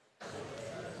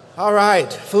All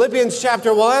right, Philippians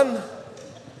chapter 1.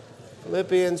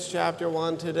 Philippians chapter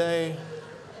 1 today.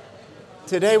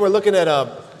 Today we're looking at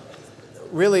an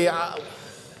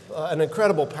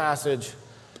incredible passage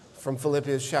from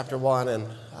Philippians chapter 1, and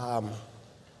I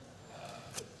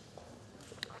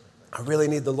really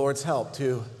need the Lord's help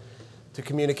to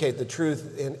communicate the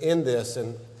truth in this,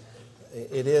 and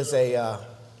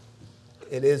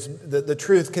the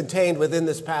truth contained within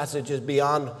this passage is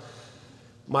beyond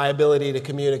my ability to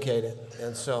communicate it.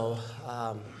 And so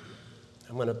I'm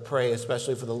going to pray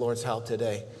especially for the Lord's help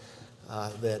today,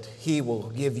 that He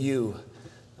will give you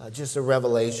just a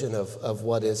revelation of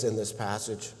what is in this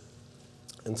passage.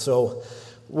 And so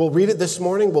we'll read it this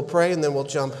morning, we'll pray, and then we'll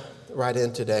jump right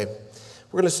in today.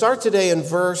 We're going to start today in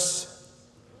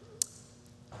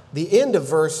the end of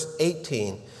verse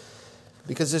 18,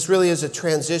 because this really is a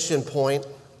transition point.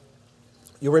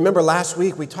 You'll remember last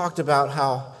week we talked about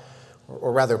how,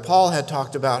 or rather Paul had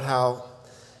talked about how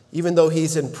even though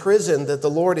he's in prison, that the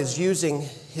Lord is using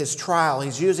his trial,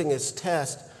 he's using his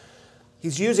test,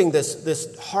 he's using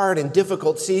this hard and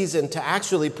difficult season to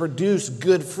actually produce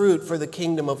good fruit for the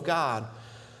kingdom of God.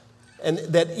 And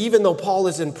that even though Paul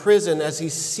is in prison, as he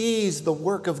sees the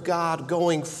work of God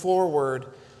going forward,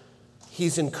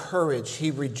 he's encouraged,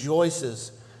 he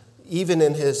rejoices, even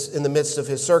in the midst of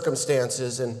his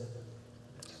circumstances. And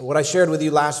what I shared with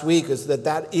you last week is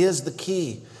that is the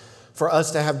key for us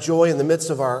to have joy in the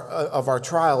midst of our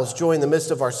trials, joy in the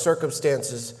midst of our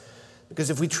circumstances.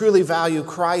 Because if we truly value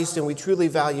Christ and we truly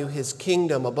value His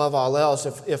kingdom above all else,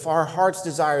 if our heart's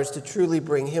desire is to truly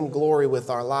bring Him glory with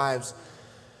our lives,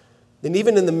 then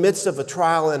even in the midst of a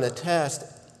trial and a test,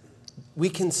 we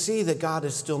can see that God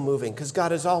is still moving, because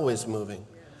God is always moving.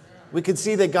 We can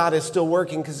see that God is still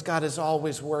working, because God is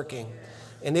always working.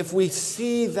 And if we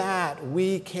see that,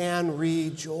 we can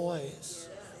rejoice.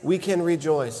 We can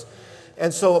rejoice.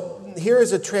 And so here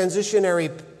is a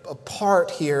transitionary part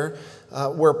here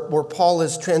where Paul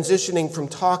is transitioning from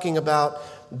talking about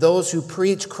those who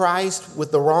preach Christ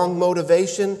with the wrong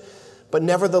motivation. But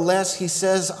nevertheless, he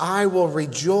says, I will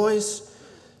rejoice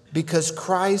because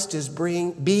Christ is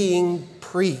being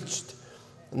preached.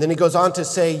 And then he goes on to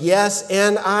say, yes,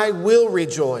 and I will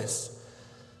rejoice.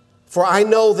 For I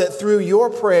know that through your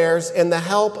prayers and the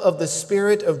help of the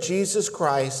Spirit of Jesus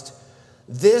Christ,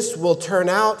 this will turn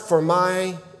out for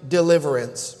my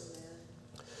deliverance.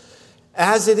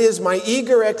 As it is my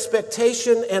eager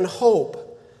expectation and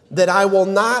hope that I will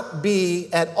not be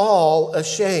at all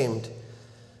ashamed,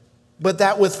 but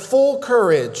that with full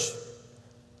courage,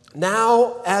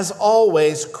 now as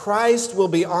always, Christ will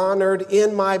be honored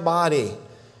in my body,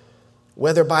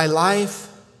 whether by life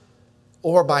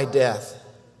or by death.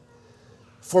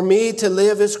 For me to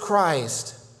live is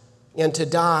Christ, and to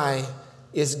die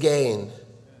is gain.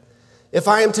 If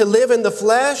I am to live in the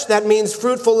flesh, that means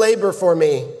fruitful labor for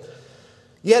me.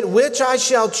 Yet which I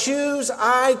shall choose,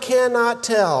 I cannot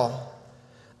tell.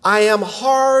 I am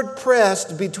hard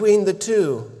pressed between the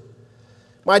two.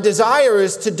 My desire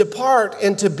is to depart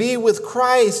and to be with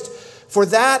Christ, for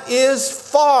that is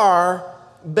far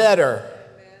better.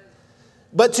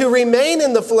 But to remain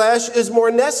in the flesh is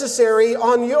more necessary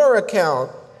on your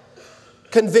account.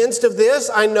 Convinced of this,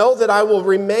 I know that I will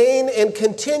remain and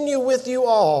continue with you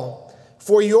all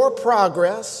for your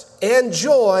progress and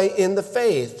joy in the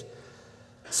faith,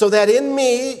 so that in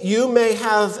me you may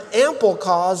have ample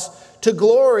cause to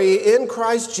glory in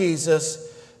Christ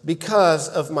Jesus because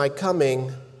of my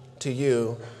coming to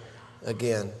you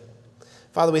again.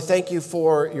 Father, we thank you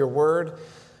for your word.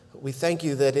 We thank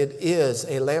you that it is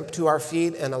a lamp to our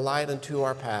feet and a light unto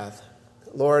our path.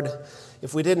 Lord,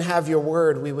 if we didn't have your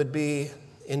word, we would be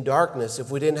in darkness. If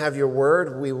we didn't have your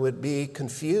word, we would be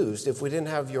confused. If we didn't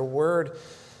have your word,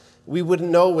 we wouldn't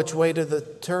know which way to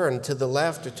turn, to the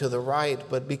left or to the right.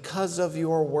 But because of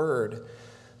your word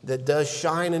that does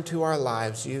shine into our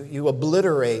lives, you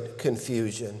obliterate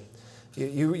confusion.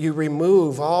 You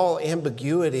remove all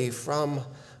ambiguity from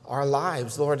our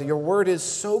lives. Lord, your word is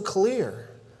so clear.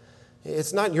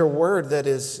 It's not your word that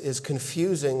is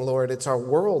confusing, Lord. It's our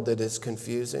world that is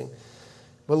confusing.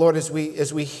 But Lord, as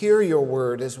we hear your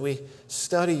word, as we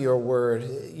study your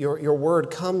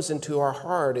word comes into our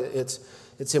heart.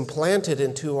 It's implanted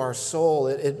into our soul.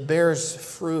 It bears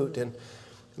fruit. And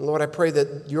Lord, I pray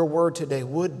that your word today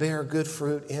would bear good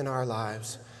fruit in our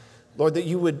lives. Lord, that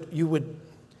you would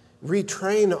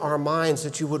retrain our minds,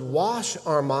 that you would wash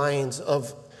our minds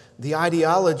of the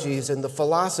ideologies and the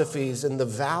philosophies and the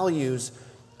values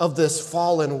of this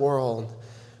fallen world.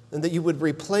 And that you would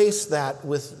replace that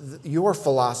with your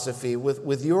philosophy,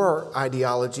 with your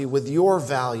ideology, with your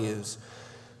values.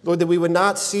 Lord, that we would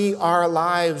not see our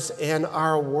lives and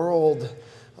our world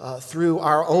through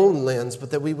our own lens, but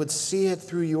that we would see it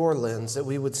through your lens, that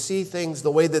we would see things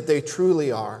the way that they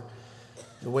truly are,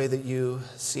 the way that you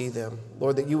see them.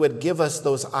 Lord, that you would give us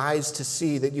those eyes to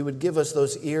see, that you would give us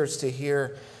those ears to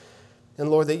hear, and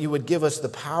Lord, that you would give us the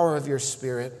power of your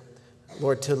Spirit,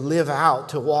 Lord, to live out,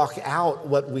 to walk out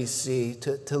what we see,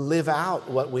 to live out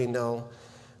what we know.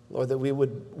 Lord, that we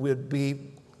would be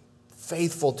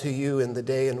faithful to you in the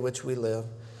day in which we live.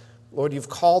 Lord, you've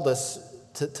called us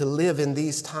to live in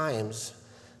these times.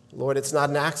 Lord, it's not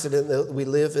an accident that we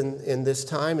live in this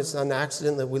time. It's not an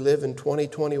accident that we live in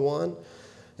 2021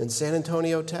 in San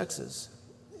Antonio, Texas.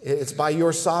 It's by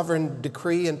your sovereign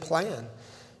decree and plan.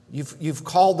 You've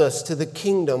called us to the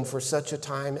kingdom for such a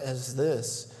time as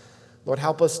this. Lord,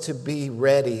 help us to be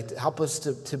ready. Help us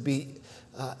to be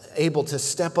able to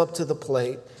step up to the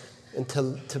plate and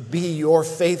to be your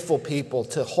faithful people,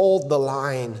 to hold the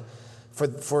line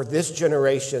for this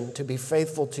generation, to be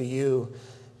faithful to you,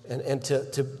 and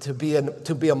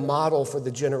to be a model for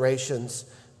the generations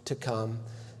to come.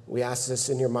 We ask this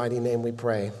in your mighty name we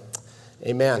pray.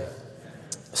 Amen.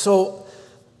 So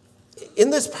in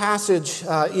this passage,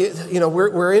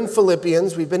 we're in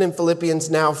Philippians. We've been in Philippians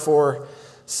now for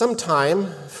some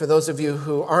time. For those of you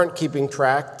who aren't keeping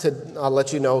track, I'll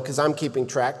let you know because I'm keeping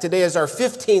track. Today is our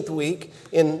 15th week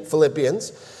in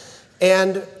Philippians.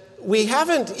 And we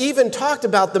haven't even talked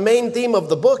about the main theme of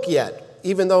the book yet,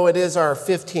 even though it is our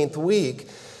 15th week.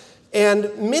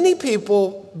 And many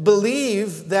people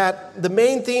believe that the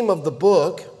main theme of the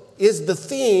book is the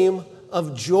theme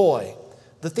of joy,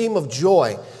 the theme of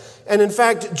joy. And in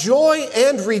fact, joy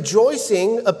and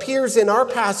rejoicing appears in our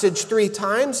passage 3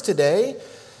 times today.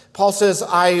 Paul says,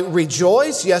 I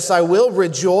rejoice, yes, I will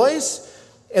rejoice,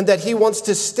 and that he wants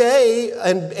to stay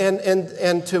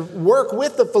and to work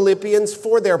with the Philippians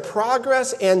for their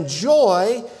progress and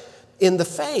joy in the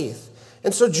faith.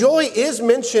 And so joy is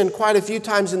mentioned quite a few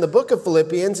times in the book of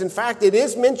Philippians. In fact, it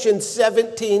is mentioned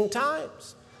 17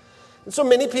 times. And so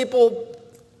many people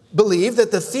believe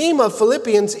that the theme of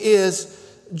Philippians is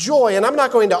joy. And I'm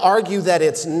not going to argue that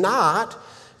it's not,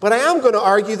 but I am going to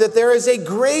argue that there is a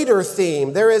greater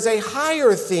theme. There is a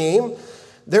higher theme.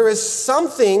 There is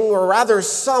something, or rather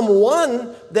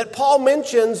someone, that Paul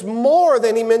mentions more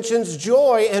than he mentions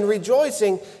joy and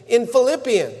rejoicing in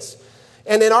Philippians.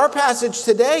 And in our passage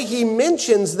today, he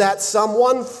mentions that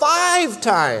someone 5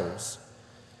 times.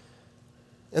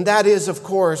 And that is, of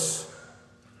course,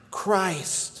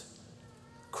 Christ.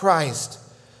 Christ.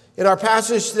 In our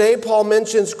passage today, Paul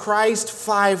mentions Christ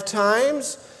 5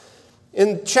 times.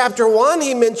 In chapter 1,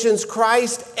 he mentions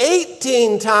Christ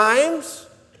 18 times.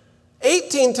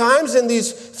 18 times in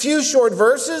these few short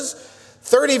verses,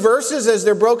 30 verses as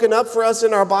they're broken up for us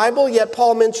in our Bible, yet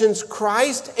Paul mentions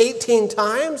Christ 18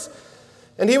 times.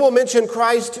 And he will mention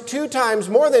Christ 2 times,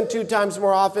 more than 2 times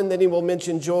more often than he will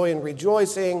mention joy and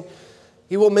rejoicing.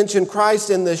 He will mention Christ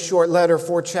in this short letter,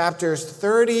 4 chapters,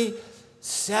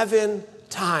 37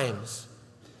 times.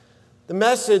 The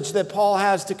message that Paul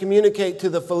has to communicate to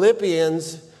the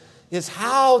Philippians is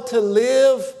how to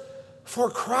live for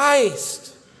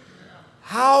Christ.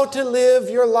 How to live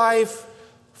your life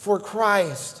for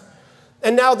Christ.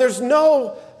 And now it's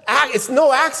no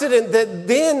accident that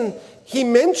then he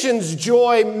mentions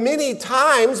joy many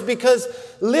times, because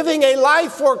living a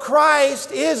life for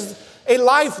Christ is a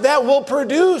life that will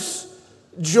produce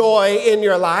joy in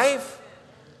your life.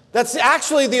 That's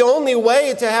actually the only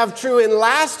way to have true and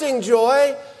lasting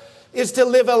joy, is to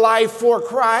live a life for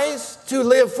Christ, to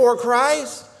live for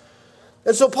Christ.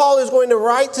 And so Paul is going to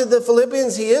write to the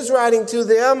Philippians. He is writing to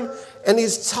them, and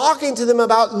he's talking to them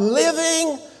about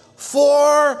living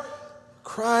for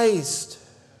Christ.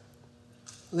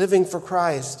 Living for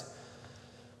Christ.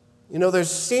 You know, there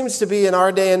seems to be in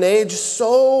our day and age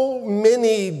so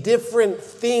many different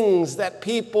things that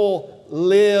people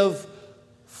live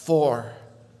for.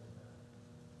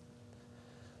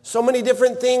 So many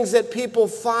different things that people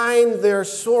find their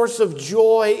source of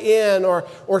joy in,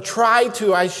 or try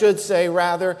to, I should say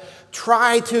rather,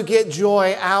 try to get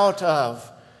joy out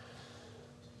of.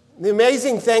 The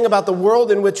amazing thing about the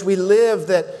world in which we live,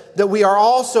 that we are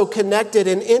also connected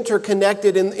and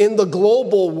interconnected in the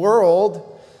global world,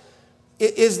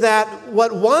 is that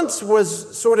what once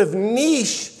was sort of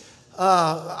niche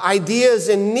ideas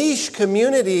and niche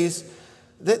communities,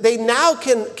 that they now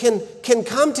can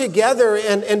come together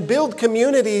and build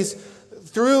communities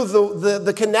through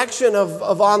the connection of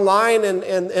online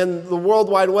and the World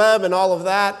Wide Web and all of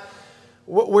that,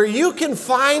 where you can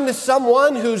find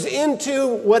someone who's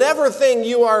into whatever thing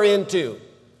you are into.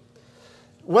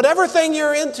 Whatever thing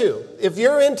you're into. If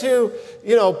you're into,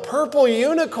 purple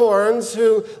unicorns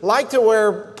who like to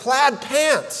wear plaid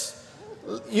pants,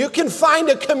 You can find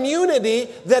a community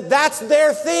that's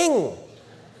their thing.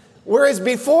 Whereas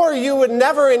before, you would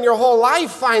never in your whole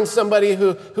life find somebody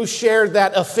who shared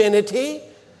that affinity.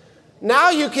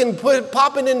 Now you can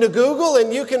pop it into Google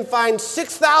and you can find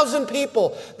 6,000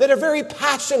 people that are very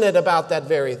passionate about that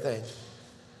very thing.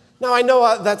 Now, I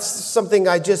know that's something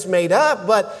I just made up,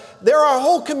 but there are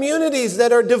whole communities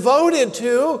that are devoted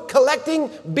to collecting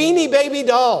Beanie Baby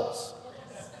dolls.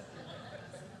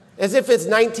 As if it's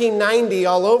 1990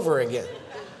 all over again.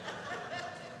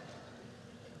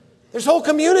 There's whole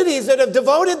communities that have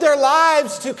devoted their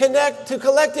lives to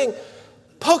collecting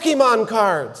Pokemon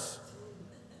cards.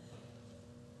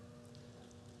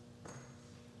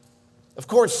 Of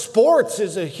course, sports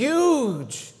is a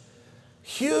huge,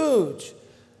 huge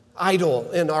idol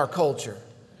in our culture.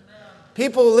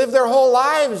 People live their whole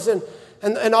lives and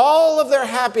all of their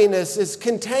happiness is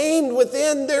contained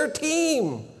within their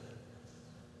team.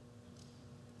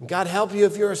 God help you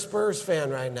if you're a Spurs fan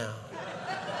right now.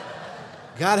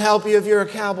 God help you if you're a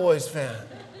Cowboys fan.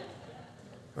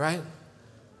 Right?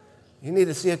 You need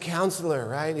to see a counselor,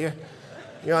 right?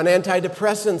 You're on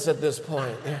antidepressants at this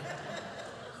point.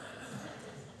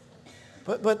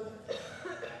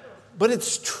 But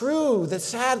it's true. The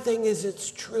sad thing is it's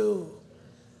true.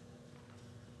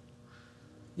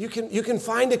 You can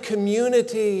find a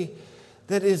community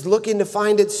that is looking to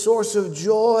find its source of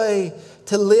joy,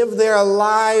 to live their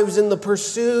lives in the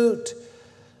pursuit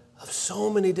of so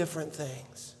many different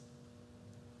things.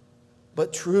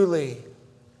 But truly,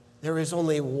 there is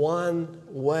only one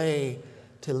way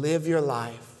to live your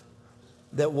life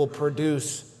that will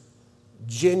produce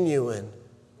genuine,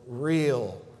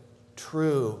 real,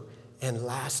 true, and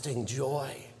lasting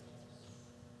joy.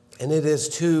 And it is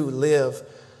to live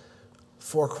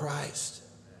for Christ.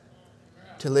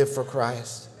 To live for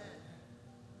Christ.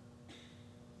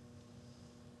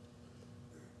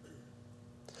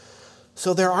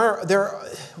 So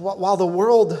while the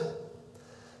world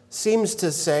seems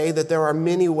to say that there are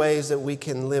many ways that we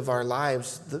can live our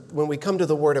lives, when we come to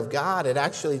the Word of God, it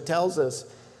actually tells us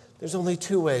there's only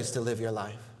two ways to live your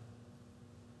life.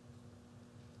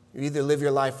 You either live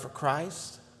your life for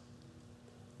Christ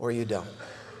or you don't.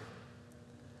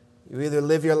 You either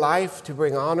live your life to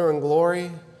bring honor and glory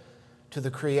to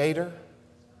the Creator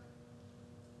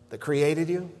that created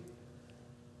you,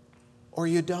 or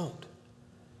you don't.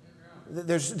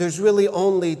 There's really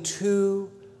only two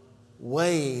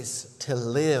ways to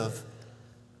live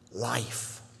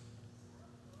life,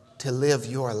 to live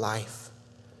your life.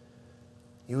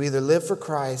 You either live for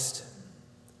Christ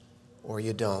or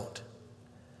you don't.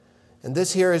 And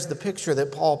this here is the picture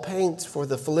that Paul paints for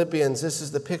the Philippians. This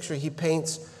is the picture he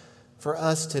paints for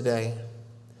us today.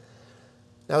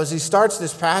 Now, as he starts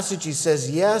this passage, he says,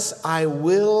 yes, I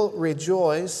will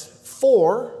rejoice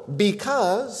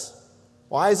because.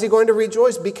 Why is he going to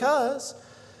rejoice? Because.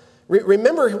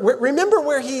 Remember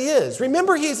where he is.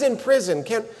 Remember he's in prison.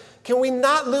 Can we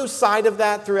not lose sight of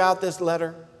that throughout this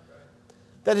letter?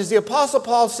 That as the Apostle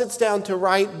Paul sits down to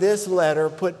write this letter,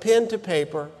 put pen to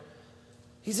paper,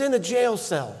 he's in a jail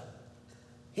cell.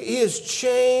 He is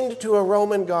chained to a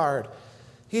Roman guard.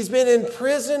 He's been in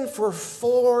prison for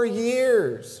 4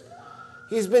 years.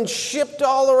 He's been shipped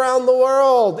all around the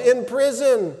world in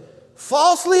prison,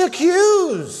 falsely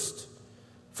accused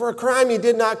for a crime he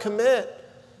did not commit,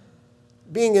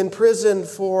 being in prison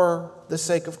for the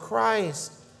sake of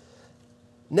Christ.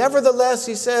 Nevertheless,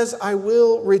 he says, I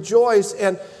will rejoice.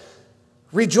 And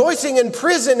rejoicing in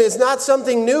prison is not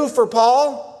something new for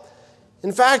Paul.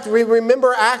 In fact, we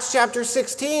remember Acts chapter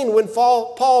 16 when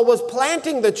Paul was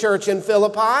planting the church in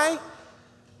Philippi.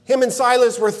 Him and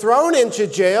Silas were thrown into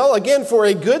jail, again for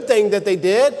a good thing that they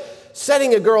did,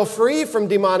 setting a girl free from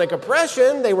demonic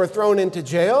oppression. They were thrown into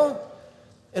jail.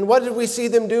 And what did we see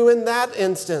them do in that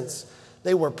instance?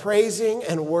 They were praising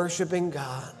and worshiping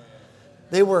God.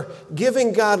 They were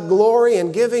giving God glory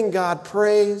and giving God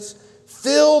praise,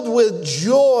 filled with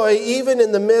joy even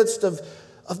in the midst of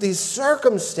these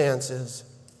circumstances.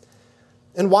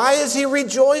 And why is he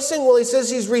rejoicing? Well, he says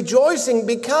he's rejoicing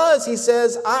because he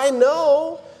says, I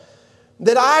know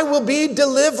that I will be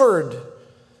delivered.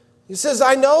 He says,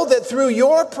 I know that through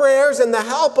your prayers and the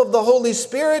help of the Holy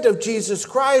Spirit of Jesus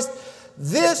Christ,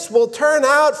 this will turn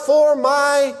out for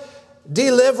my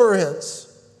deliverance.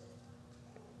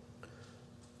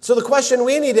 So the question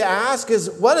we need to ask is,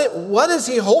 what is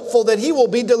he hopeful that he will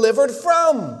be delivered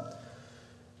from?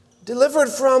 Delivered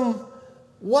from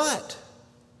what?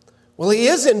 Well, he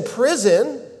is in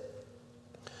prison.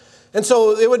 And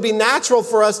so it would be natural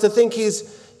for us to think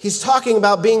he's talking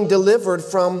about being delivered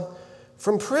from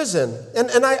prison.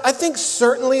 And I think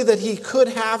certainly that he could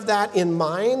have that in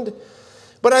mind.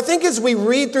 But I think as we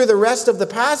read through the rest of the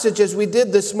passage, as we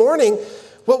did this morning,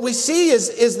 what we see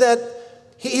is that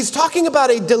he's talking about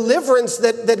a deliverance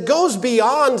that goes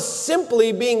beyond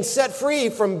simply being set free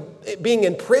from being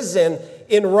in prison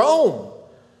in Rome.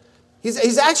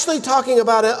 He's actually talking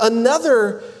about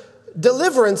another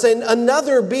deliverance and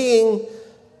another being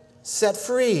set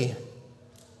free.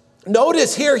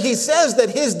 Notice here he says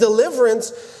that his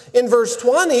deliverance in verse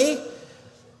 20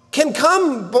 can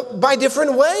come by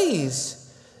different ways.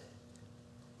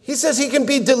 He says he can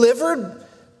be delivered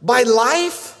by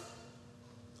life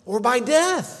or by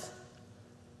death.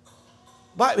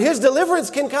 His deliverance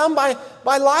can come by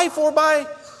life or by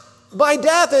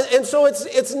death. And so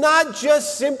it's not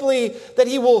just simply that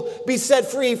he will be set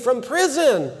free from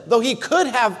prison, though he could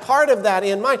have part of that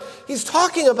in mind. He's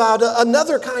talking about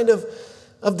another kind of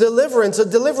deliverance, a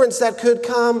deliverance that could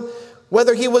come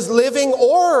whether he was living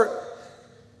or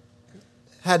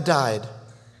had died.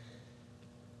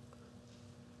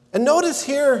 And notice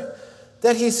here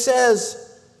that he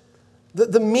says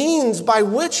that the means by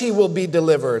which he will be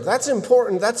delivered. That's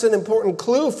important. That's an important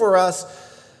clue for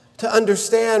us to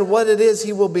understand what it is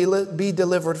he will be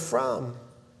delivered from.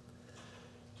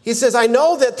 He says, I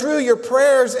know that through your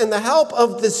prayers and the help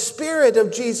of the Spirit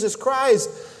of Jesus Christ,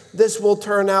 this will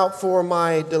turn out for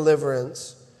my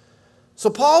deliverance. So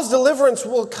Paul's deliverance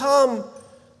will come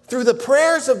through the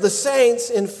prayers of the saints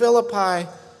in Philippi,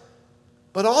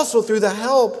 but also through the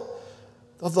help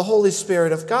of the Holy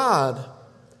Spirit of God.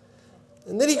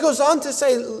 And then he goes on to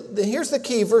say, here's the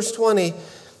key, verse 20,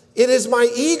 it is my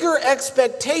eager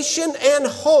expectation and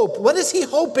hope. What is he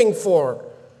hoping for?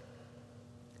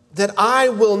 That I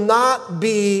will not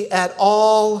be at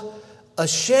all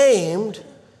ashamed,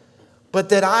 but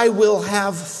that I will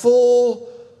have full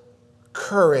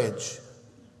courage.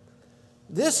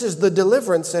 This is the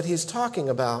deliverance that he's talking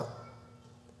about.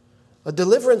 A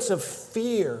deliverance of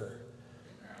fear.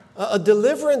 A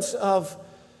deliverance of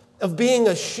being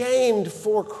ashamed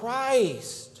for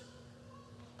Christ.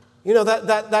 You know,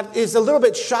 that is a little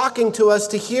bit shocking to us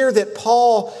to hear that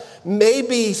Paul may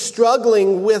be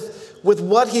struggling with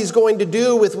what he's going to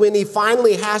do when he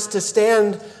finally has to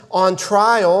stand on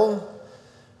trial.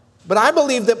 But I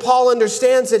believe that Paul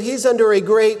understands that he's under a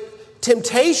great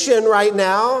temptation right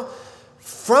now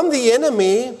from the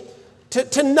enemy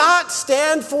to not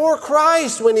stand for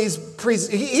Christ when he's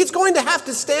going to have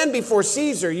to stand before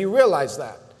Caesar. You realize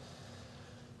that.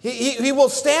 He will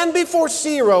stand before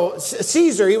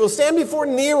Caesar. He will stand before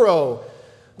Nero,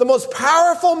 the most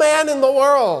powerful man in the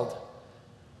world.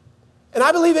 And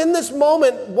I believe in this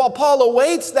moment, while Paul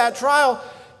awaits that trial,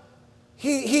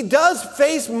 he does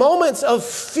face moments of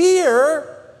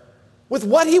fear with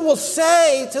what he will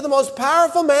say to the most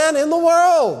powerful man in the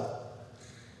world.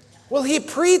 Will he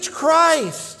preach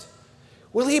Christ?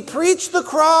 Will he preach the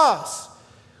cross?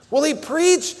 Will he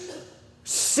preach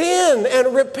sin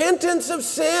and repentance of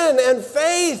sin and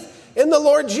faith in the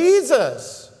Lord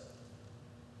Jesus?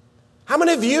 How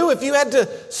many of you, if you had to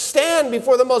stand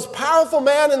before the most powerful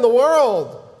man in the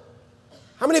world,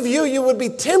 how many of you would be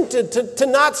tempted to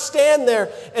not stand there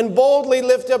and boldly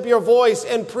lift up your voice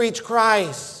and preach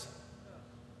Christ?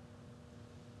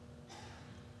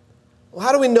 Well,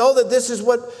 how do we know that this is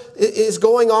what is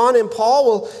going on in Paul?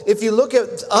 Well, if you look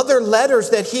at other letters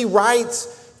that he writes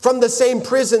from the same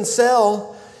prison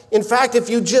cell, in fact, if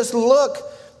you just look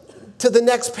to the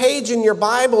next page in your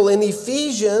Bible in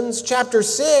Ephesians chapter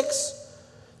 6,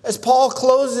 as Paul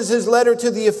closes his letter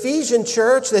to the Ephesian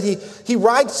church that he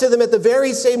writes to them at the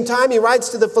very same time he writes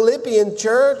to the Philippian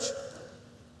church.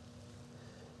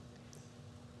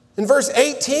 In verse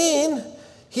 18,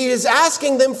 he is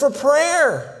asking them for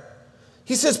prayer.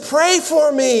 He says, pray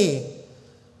for me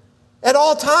at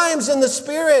all times in the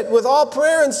Spirit with all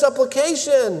prayer and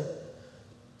supplication.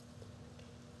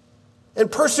 And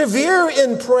persevere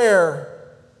in prayer.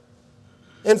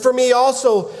 And for me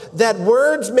also, that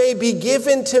words may be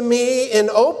given to me in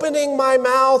opening my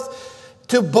mouth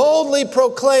to boldly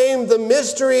proclaim the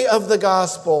mystery of the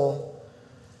gospel,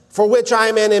 for which I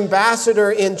am an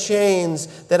ambassador in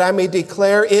chains, that I may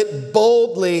declare it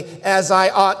boldly as I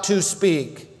ought to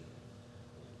speak.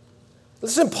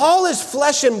 Listen, Paul is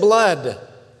flesh and blood.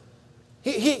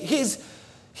 He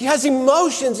has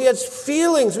emotions. He has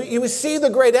feelings. We see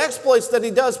the great exploits that he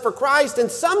does for Christ.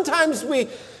 And sometimes we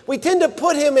tend to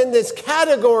put him in this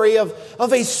category of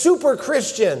a super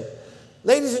Christian.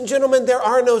 Ladies and gentlemen, there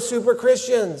are no super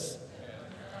Christians.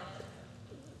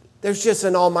 There's just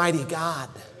an almighty God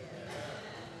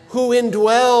who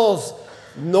indwells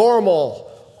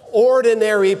normal,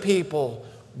 ordinary people,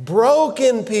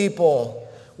 broken people,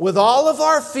 with all of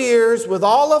our fears, with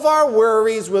all of our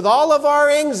worries, with all of our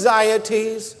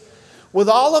anxieties, with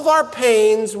all of our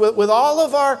pains, with all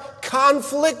of our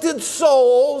conflicted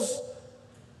souls,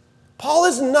 Paul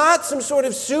is not some sort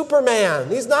of Superman.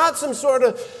 He's not some sort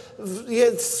of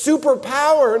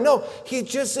superpower. No, he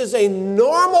just is a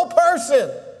normal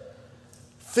person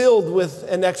filled with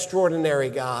an extraordinary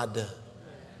God.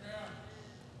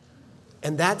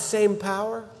 And that same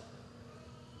power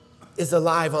is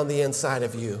alive on the inside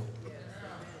of you.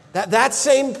 That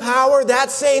same power,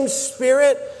 that same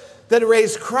Spirit that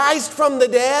raised Christ from the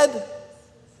dead,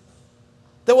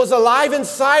 that was alive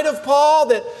inside of Paul,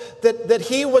 that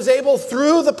he was able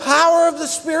through the power of the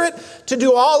Spirit to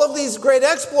do all of these great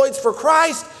exploits for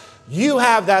Christ. You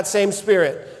have that same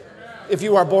Spirit if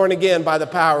you are born again by the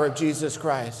power of Jesus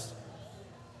Christ.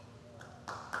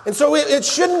 And so it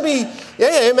shouldn't be,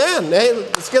 yeah, amen. Hey,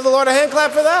 let's give the Lord a hand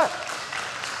clap for that.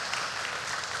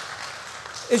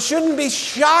 It shouldn't be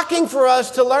shocking for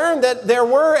us to learn that there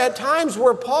were at times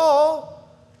where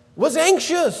Paul was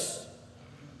anxious.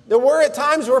 There were at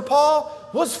times where Paul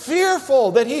was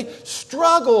fearful, that he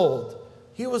struggled.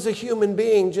 He was a human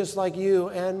being just like you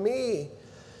and me.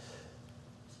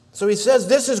 So he says,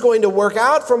 this is going to work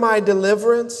out for my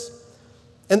deliverance,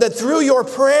 and that through your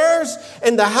prayers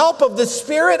and the help of the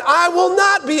Spirit, I will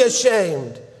not be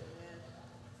ashamed,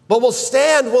 but will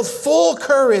stand with full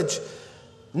courage,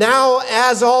 now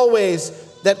as always,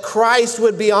 that Christ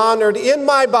would be honored in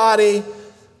my body,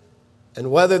 and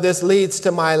whether this leads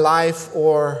to my life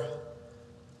or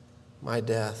my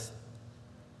death.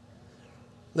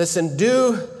 Listen,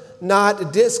 do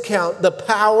not discount the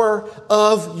power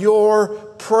of your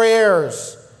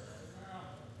prayers.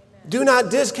 Do not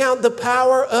discount the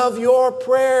power of your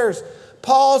prayers.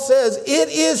 Paul says, it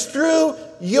is through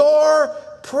your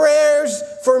prayers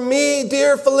for me,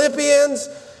 dear Philippians,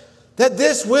 that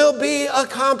this will be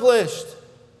accomplished.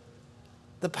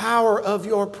 The power of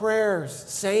your prayers,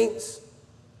 saints.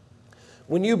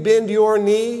 When you bend your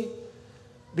knee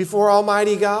before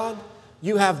Almighty God,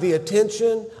 you have the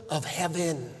attention of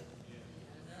heaven.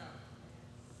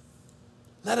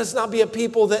 Let us not be a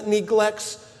people that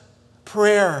neglects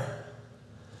prayer.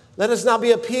 Let us not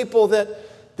be a people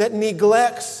that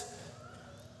neglects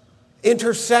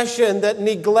intercession, that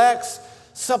neglects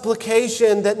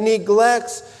supplication, that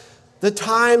neglects the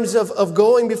times of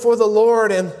going before the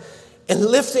Lord and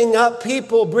lifting up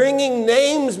people, bringing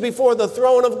names before the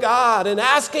throne of God and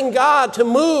asking God to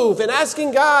move and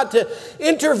asking God to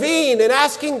intervene and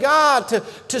asking God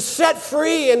to set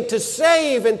free and to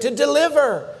save and to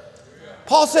deliver.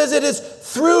 Paul says it is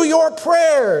through your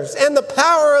prayers and the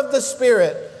power of the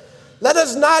Spirit. Let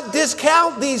us not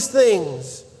discount these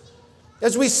things.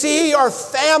 As we see our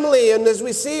family and as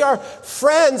we see our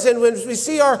friends and as we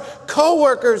see our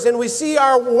coworkers and we see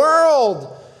our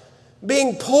world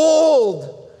being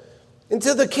pulled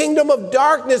into the kingdom of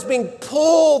darkness, being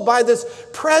pulled by this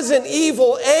present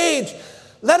evil age,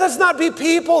 let us not be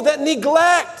people that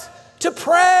neglect to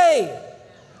pray,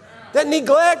 that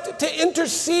neglect to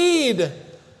intercede.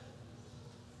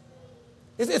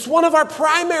 It's one of our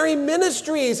primary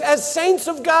ministries as saints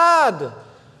of God.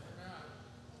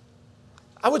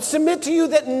 I would submit to you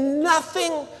that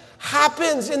nothing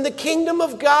happens in the kingdom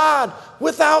of God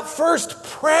without first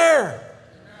prayer,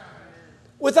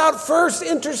 without first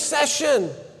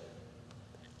intercession,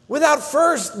 without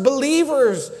first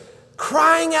believers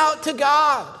crying out to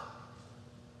God.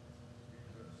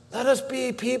 Let us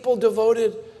be people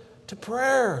devoted to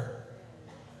prayer.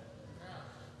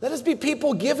 Let us be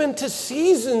people given to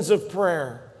seasons of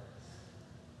prayer.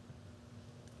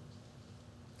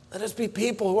 Let us be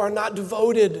people who are not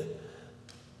devoted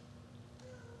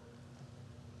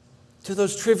to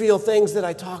those trivial things that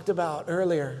I talked about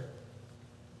earlier.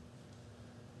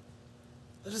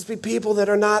 Let us be people that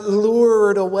are not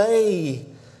lured away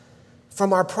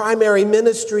from our primary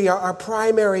ministry, our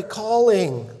primary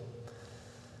calling.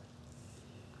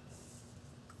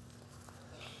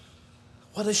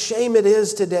 What a shame it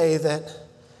is today that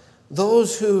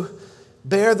those who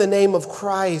bear the name of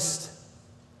Christ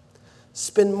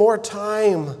spend more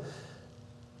time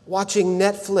watching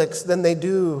Netflix than they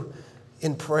do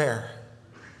in prayer.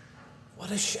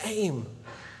 What a shame.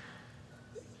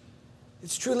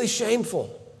 It's truly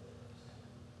shameful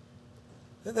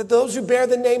that those who bear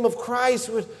the name of Christ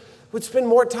would spend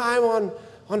more time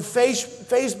on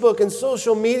Facebook and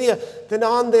social media than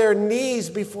on their knees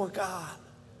before God.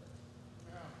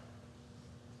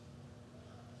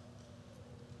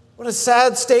 What a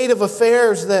sad state of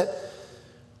affairs that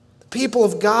the people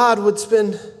of God would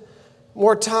spend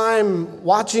more time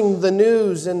watching the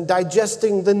news and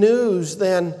digesting the news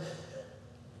than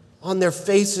on their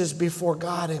faces before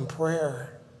God in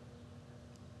prayer.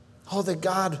 Oh, that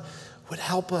God would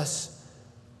help us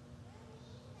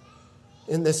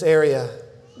in this area,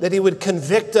 that he would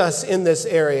convict us in this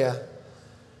area.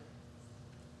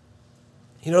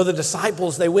 You know, the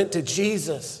disciples, they went to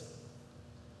Jesus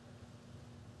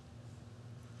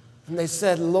and they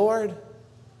said, Lord,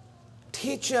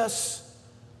 teach us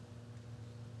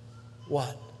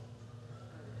what?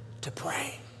 To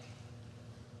pray.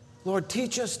 Lord,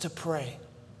 teach us to pray.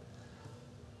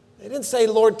 They didn't say,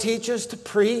 Lord, teach us to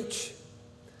preach.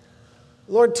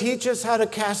 Lord, teach us how to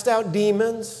cast out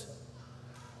demons.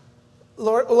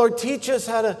 Lord, teach us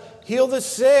how to heal the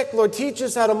sick. Lord, teach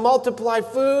us how to multiply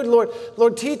food.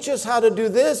 Lord, teach us how to do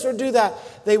this or do that.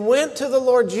 They went to the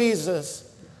Lord Jesus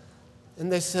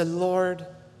and they said, Lord,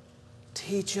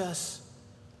 teach us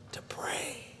to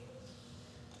pray.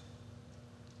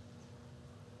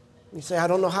 You say, I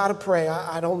don't know how to pray.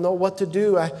 I don't know what to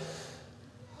do.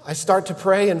 I start to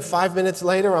pray and 5 minutes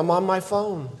later I'm on my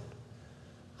phone.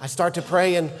 I start to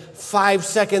pray and 5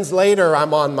 seconds later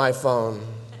I'm on my phone.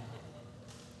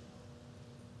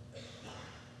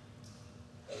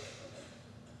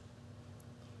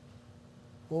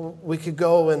 Well, we could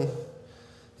go and,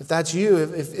 if that's you,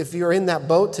 if you're in that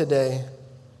boat today,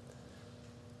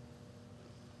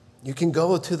 you can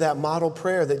go to that model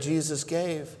prayer that Jesus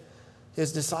gave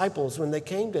his disciples when they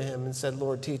came to him and said,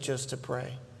 Lord, teach us to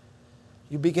pray.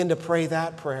 You begin to pray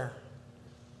that prayer.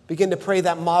 Begin to pray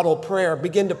that model prayer.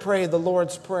 Begin to pray the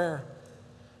Lord's Prayer.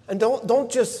 And don't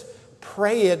just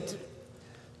pray it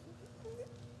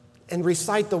and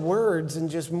recite the words and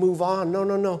just move on.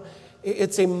 No.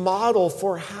 It's a model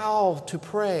for how to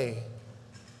pray.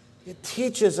 It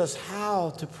teaches us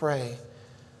how to pray.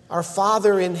 Our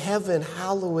Father in heaven,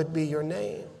 hallowed be your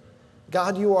name.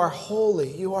 God, you are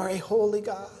holy. You are a holy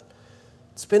God.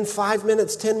 Spend 5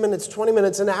 minutes, 10 minutes, 20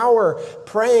 minutes, an hour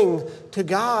praying to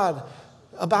God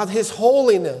about his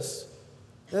holiness.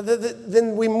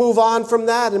 Then we move on from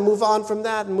that and move on from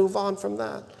that and move on from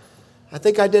that. I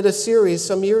think I did a series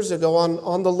some years ago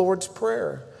on the Lord's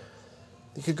Prayer.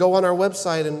 You could go on our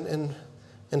website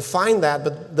and find that,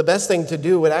 but the best thing to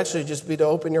do would actually just be to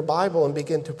open your Bible and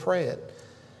begin to pray it.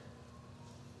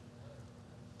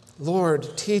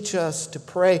 Lord, teach us to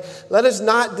pray. Let us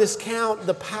not discount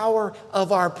the power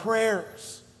of our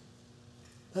prayers.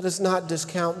 Let us not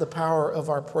discount the power of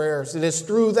our prayers. It is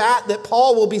through that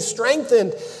Paul will be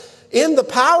strengthened in the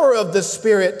power of the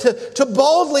Spirit to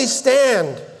boldly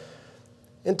stand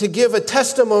and to give a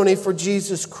testimony for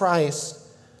Jesus Christ.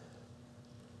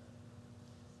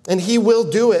 And he will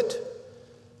do it.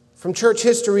 From church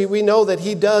history, we know that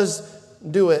he does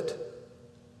do it.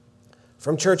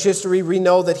 From church history, we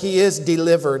know that he is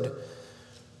delivered,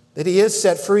 that he is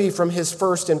set free from his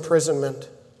first imprisonment,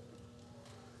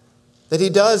 that he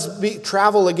does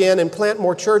travel again and plant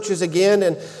more churches again,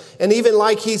 and even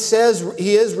like he says,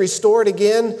 he is restored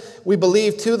again. We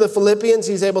believe to the Philippians,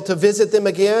 he's able to visit them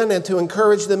again and to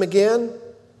encourage them again,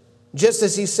 just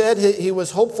as he said he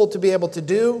was hopeful to be able to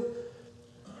do.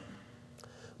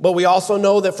 But we also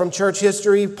know that from church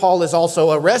history, Paul is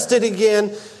also arrested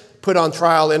again, put on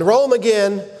trial in Rome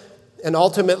again, and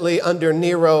ultimately under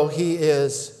Nero, he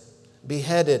is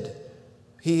beheaded.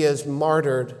 He is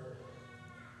martyred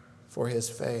for his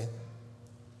faith.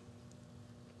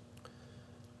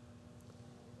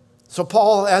 So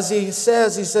Paul, as he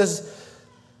says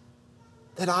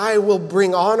that I will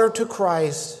bring honor to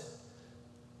Christ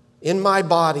in my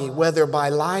body, whether by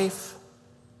life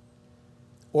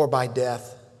or by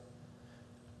death.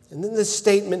 And then this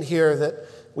statement here that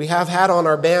we have had on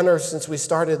our banner since we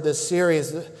started this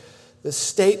series, the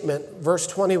statement, verse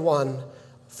 21,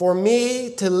 for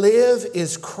me to live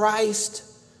is Christ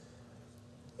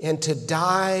and to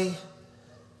die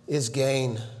is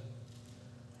gain.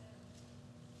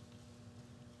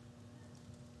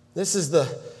 This is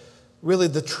really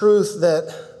the truth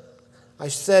that I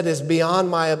said is beyond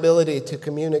my ability to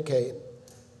communicate.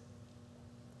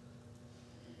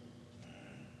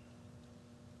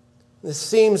 This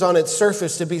seems on its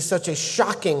surface to be such a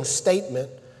shocking statement,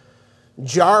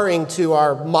 jarring to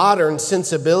our modern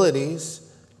sensibilities.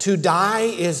 To die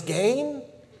is gain?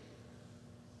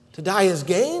 To die is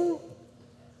gain?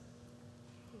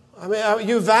 I mean,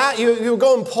 you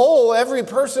go and poll every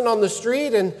person on the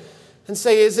street and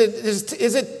say, is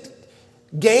it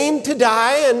gain to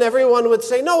die? And everyone would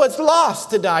say, no, it's loss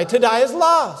to die. To die is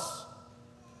loss.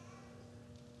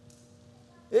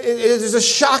 It is a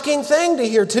shocking thing to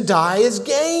hear. To die is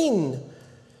gain.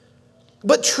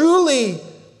 But truly,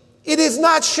 it is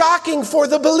not shocking for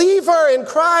the believer in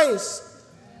Christ.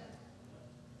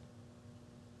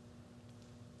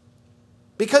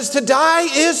 Because to die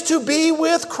is to be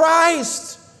with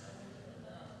Christ.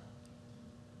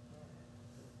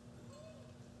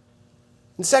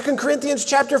 In 2 Corinthians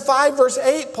chapter 5, verse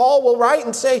 8, Paul will write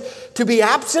and say, to be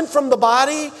absent from the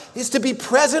body is to be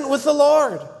present with the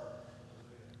Lord.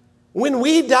 When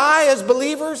we die as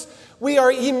believers, we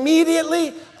are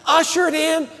immediately ushered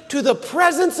in to the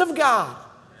presence of God,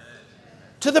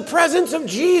 to the presence of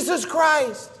Jesus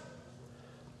Christ.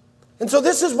 And so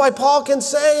this is why Paul can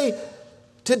say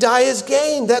to die is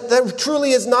gain. That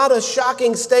truly is not a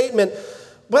shocking statement.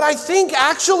 But I think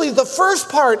actually the first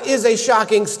part is a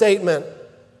shocking statement.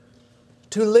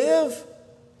 To live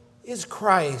is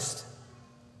Christ.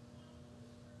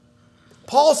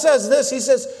 Paul says this, he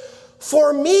says,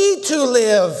 for me to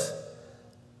live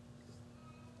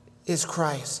is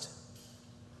Christ.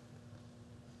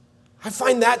 I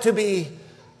find that to be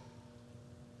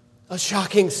a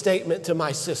shocking statement to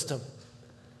my system.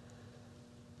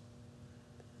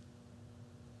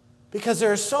 Because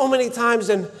there are so many times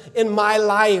in my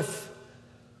life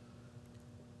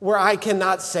where I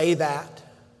cannot say that.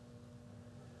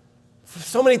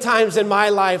 So many times in my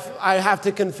life, I have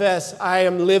to confess I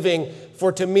am living,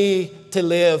 for to me to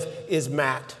live is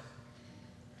Matt.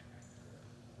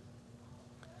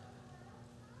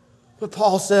 But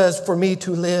Paul says, for me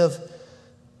to live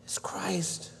is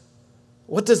Christ.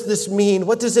 What does this mean?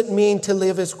 What does it mean to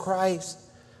live as Christ?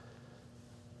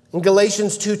 In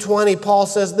Galatians 2:20, Paul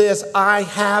says this, I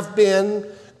have been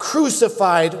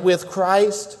crucified with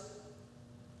Christ.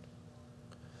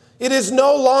 It is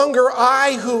no longer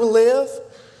I who live,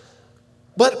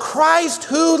 but Christ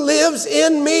who lives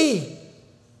in me.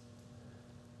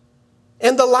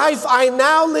 And the life I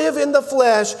now live in the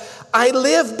flesh, I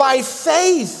live by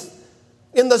faith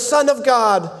in the Son of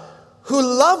God who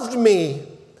loved me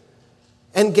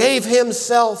and gave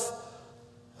himself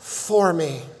for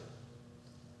me.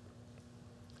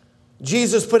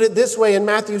 Jesus put it this way in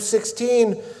Matthew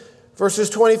 16, verses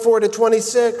 24 to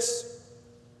 26.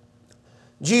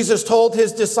 Jesus told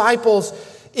his disciples,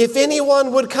 if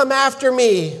anyone would come after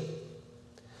me,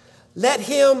 let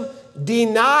him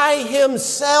deny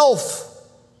himself.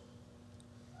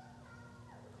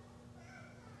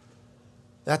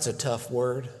 That's a tough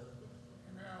word.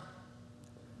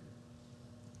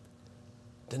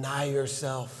 Deny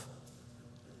yourself.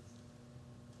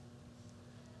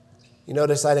 You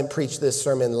notice I didn't preach this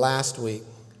sermon last week,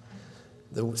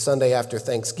 the Sunday after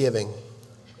Thanksgiving.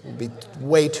 It would be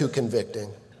way too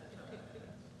convicting.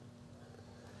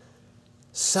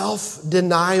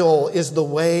 Self-denial is the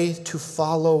way to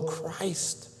follow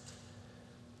Christ.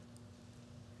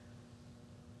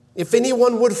 If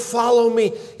anyone would follow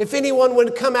me, if anyone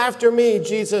would come after me,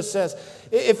 Jesus says,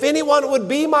 if anyone would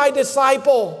be my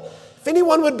disciple, if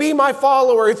anyone would be my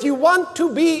follower, if you want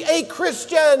to be a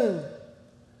Christian,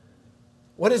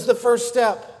 what is the first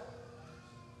step?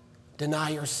 Deny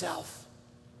yourself.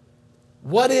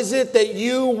 What is it that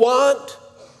you want?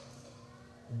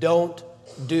 Don't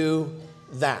do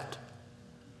that.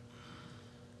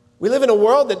 We live in a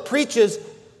world that preaches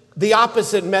the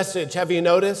opposite message. Have you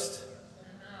noticed?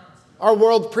 Our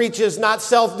world preaches not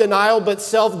self-denial, but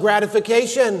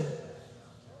self-gratification.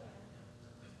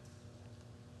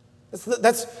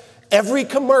 That's every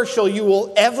commercial you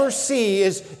will ever see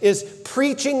is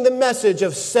preaching the message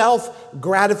of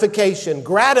self-gratification.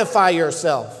 Gratify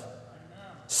yourself.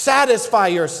 Satisfy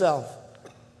yourself.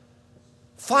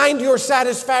 Find your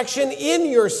satisfaction in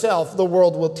yourself, the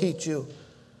world will teach you.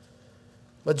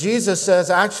 But Jesus says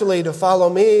actually to follow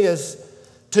me is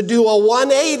to do a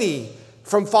 180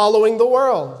 from following the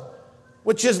world,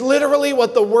 which is literally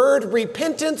what the word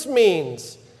repentance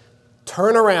means.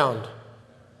 Turn around.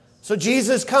 So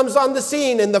Jesus comes on the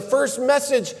scene, and the first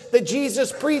message that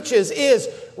Jesus preaches is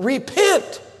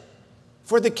repent,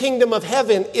 for the kingdom of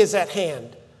heaven is at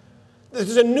hand.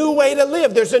 There's a new way to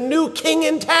live. There's a new king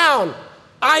in town.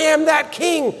 I am that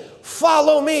king.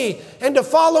 Follow me. And to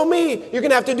follow me, you're going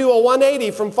to have to do a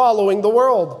 180 from following the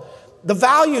world. The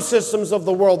value systems of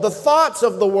the world, the thoughts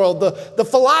of the world, the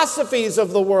philosophies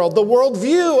of the world, the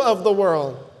worldview of the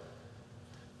world.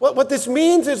 What this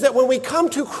means is that when we come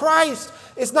to Christ,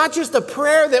 it's not just a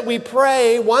prayer that we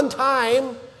pray one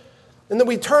time and then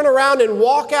we turn around and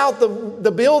walk out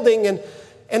the building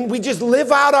and we just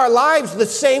live out our lives the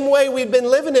same way we've been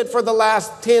living it for the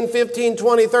last 10, 15,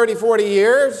 20, 30, 40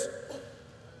 years.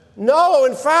 No,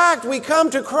 in fact, we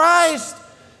come to Christ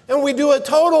and we do a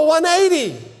total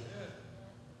 180.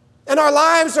 And our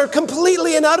lives are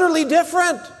completely and utterly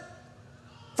different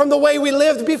from the way we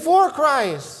lived before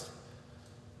Christ.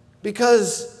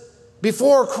 Because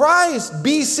before Christ,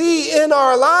 BC in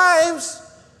our lives,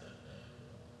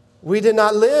 we did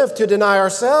not live to deny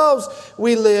ourselves.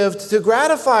 We lived to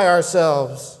gratify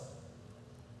ourselves.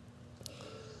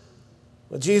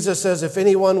 Well, Jesus says, if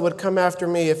anyone would come after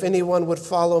me, if anyone would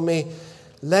follow me,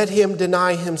 let him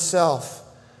deny himself.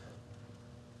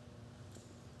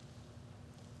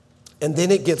 And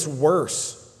then it gets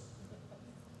worse.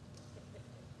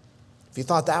 If you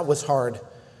thought that was hard.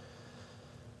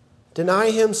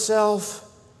 Deny himself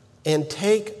and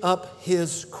take up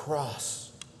his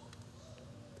cross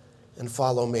and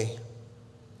follow me.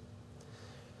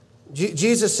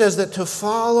 Jesus says that to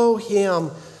follow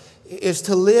him is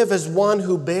to live as one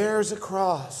who bears a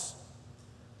cross.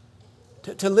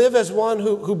 To live as one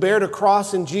who bared a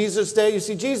cross in Jesus' day. You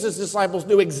see, Jesus' disciples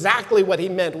knew exactly what he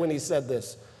meant when he said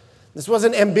this. This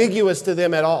wasn't ambiguous to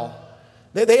them at all.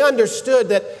 They understood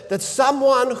that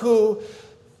someone who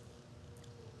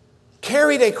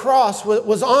carried a cross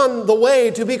was on the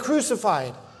way to be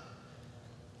crucified.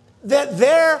 That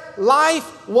their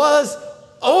life was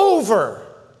over.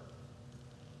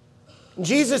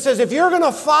 Jesus says, if you're going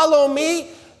to follow me,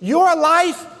 your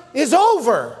life is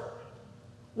over.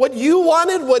 What you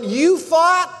wanted, what you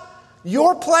thought,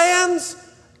 your plans,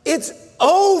 it's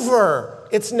over.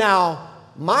 It's now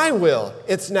my will.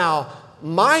 It's now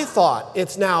my thought.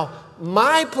 It's now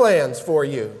my plans for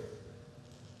you.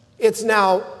 It's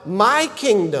now my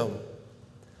kingdom.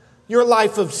 Your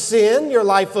life of sin, your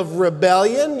life of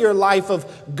rebellion, your life of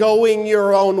going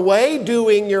your own way,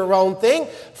 doing your own thing,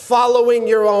 following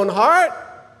your own heart.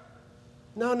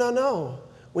 No.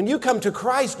 When you come to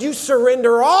Christ, you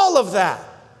surrender all of that.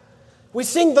 We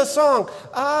sing the song,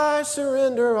 I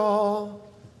surrender all.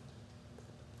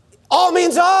 All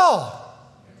means all.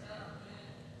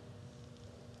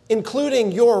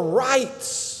 Including your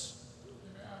rights.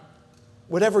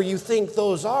 Whatever you think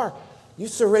those are, you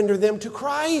surrender them to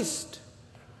Christ.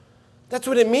 That's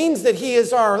what it means that he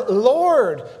is our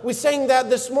Lord. We sang that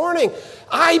this morning.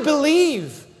 I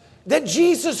believe that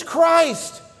Jesus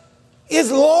Christ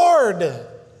is Lord.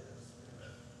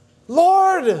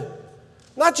 Lord.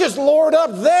 Not just Lord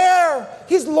up there.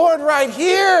 He's Lord right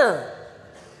here.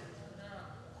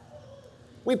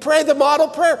 We pray the model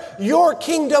prayer. Your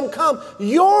kingdom come.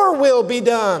 Your will be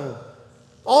done.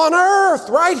 On earth,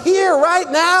 right here, right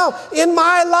now, in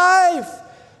my life.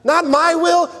 Not my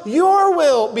will, your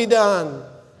will be done.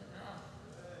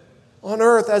 On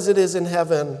earth as it is in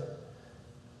heaven.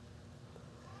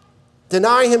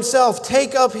 Deny himself,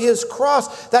 take up his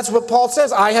cross. That's what Paul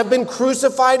says. I have been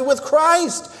crucified with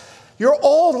Christ. Your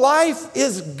old life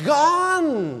is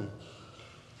gone.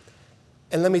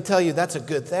 And let me tell you, that's a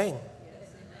good thing.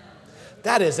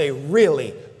 That is a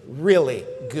really, really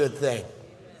good thing.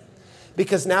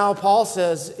 Because now Paul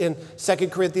says in 2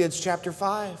 Corinthians chapter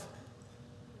 5,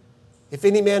 if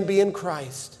any man be in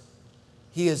Christ,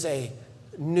 he is a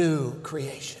new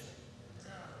creation.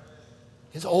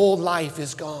 His old life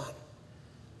is gone.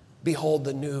 Behold,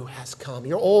 the new has come.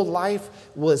 Your old life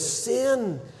was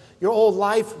sin. Your old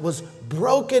life was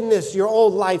brokenness. Your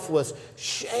old life was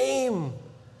shame.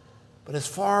 But as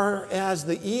far as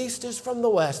the east is from the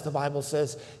west, the Bible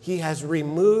says, he has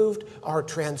removed our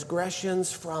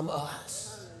transgressions from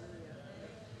us.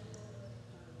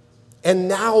 And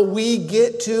now we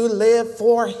get to live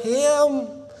for him.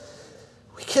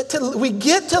 We get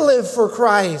to live for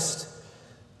Christ.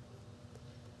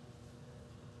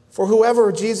 For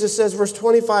whoever, Jesus says, verse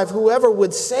 25, whoever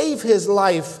would save his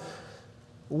life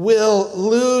will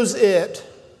lose it.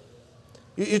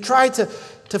 You try to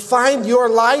find your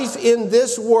life in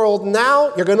this world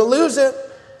now, you're going to lose it.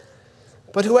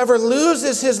 But whoever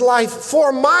loses his life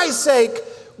for my sake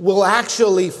will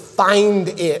actually find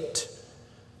it.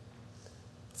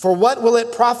 For what will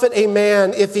it profit a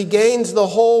man if he gains the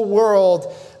whole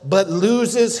world but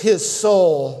loses his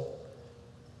soul?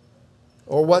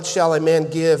 Or what shall a man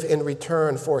give in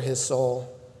return for his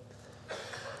soul?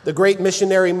 The great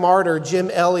missionary martyr Jim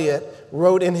Elliot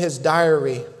wrote in his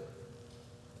diary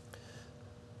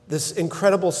this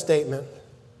incredible statement.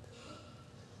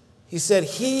 He said,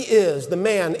 the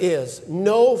man is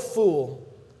no fool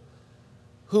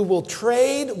who will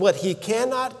trade what he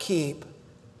cannot keep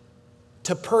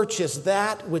to purchase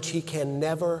that which he can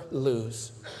never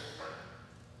lose.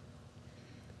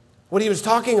 What he was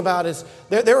talking about is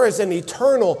there is an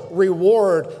eternal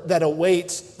reward that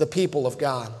awaits the people of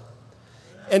God.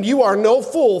 And you are no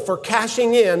fool for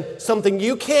cashing in something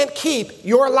you can't keep,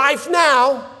 your life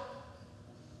now,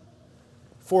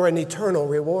 for an eternal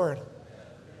reward.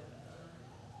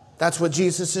 That's what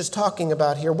Jesus is talking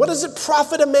about here. What does it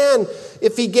profit a man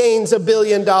if he gains $1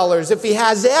 billion, if he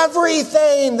has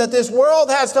everything that this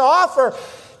world has to offer,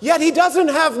 yet he doesn't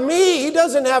have me, he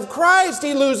doesn't have Christ,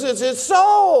 he loses his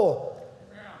soul.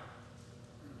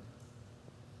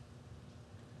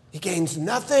 He gains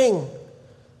nothing.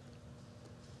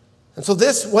 And so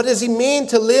what does he mean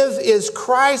to live is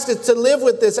Christ? It's to live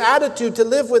with this attitude, to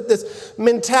live with this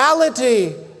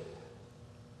mentality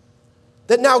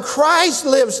that now Christ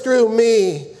lives through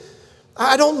me.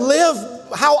 I don't live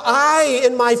how I,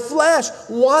 in my flesh,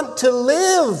 want to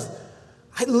live.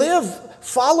 I live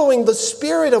following the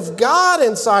Spirit of God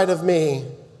inside of me.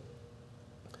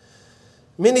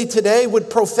 Many today would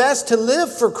profess to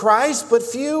live for Christ, but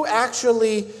few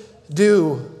actually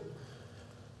do.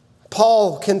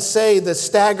 Paul can say the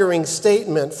staggering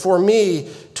statement, "For me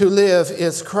to live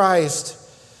is Christ."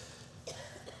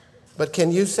 But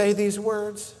can you say these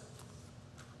words?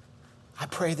 I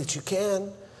pray that you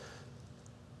can.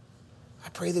 I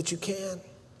pray that you can.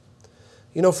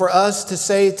 You know, for us to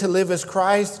say to live as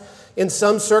Christ, in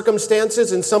some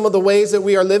circumstances, in some of the ways that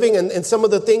we are living, and some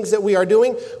of the things that we are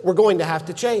doing, we're going to have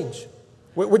to change.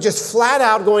 We're just flat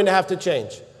out going to have to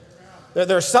change.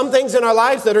 There are some things in our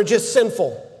lives that are just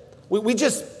sinful. We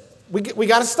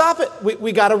got to stop it.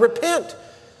 We got to repent.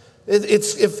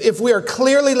 If we are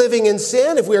clearly living in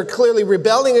sin, if we are clearly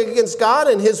rebelling against God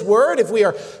and His Word, if we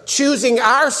are choosing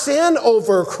our sin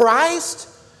over Christ,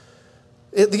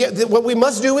 what we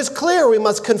must do is clear. We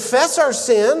must confess our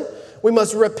sin. We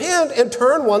must repent and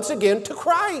turn once again to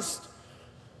Christ.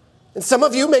 And some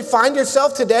of you may find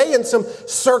yourself today in some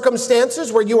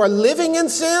circumstances where you are living in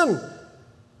sin.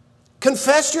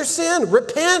 Confess your sin.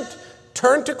 Repent.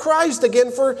 Turn to Christ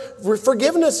again for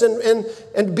forgiveness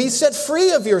and be set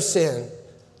free of your sin.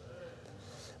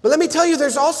 But let me tell you,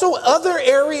 there's also other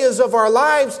areas of our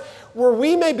lives where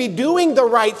we may be doing the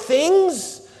right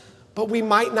things, but we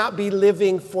might not be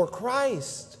living for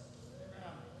Christ.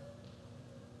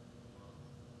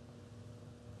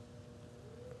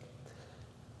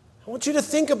 I want you to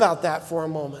think about that for a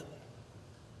moment.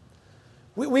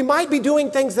 We might be doing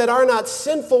things that are not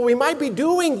sinful. We might be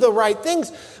doing the right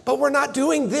things, but we're not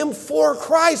doing them for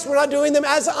Christ. We're not doing them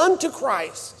as unto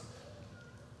Christ.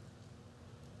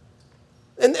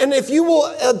 And if you will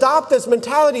adopt this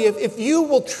mentality, if you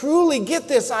will truly get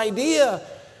this idea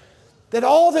that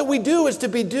all that we do is to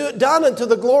be done unto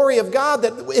the glory of God,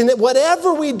 that in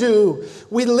whatever we do,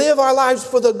 we live our lives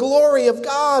for the glory of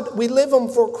God, we live them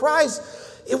for Christ,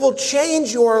 it will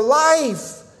change your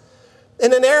life.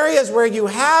 And in areas where you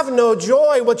have no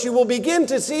joy, what you will begin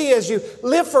to see as you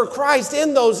live for Christ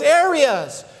in those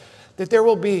areas, that there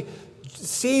will be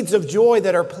seeds of joy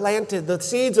that are planted, the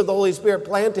seeds of the Holy Spirit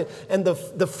planted, and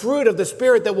the fruit of the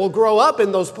Spirit that will grow up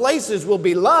in those places will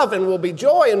be love and will be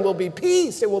joy and will be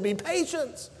peace and will be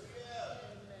patience.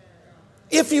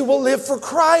 If you will live for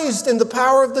Christ in the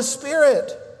power of the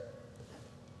Spirit.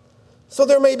 So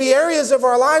there may be areas of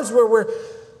our lives where we're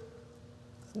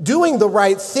doing the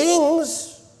right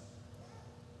things,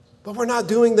 but we're not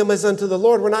doing them as unto the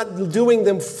Lord. We're not doing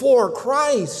them for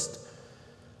Christ.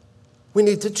 We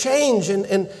need to change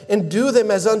and do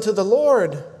them as unto the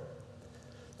Lord.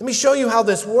 Let me show you how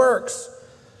this works.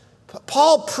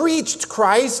 Paul preached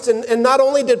Christ, and not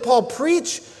only did Paul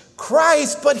preach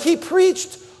Christ, but he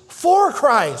preached for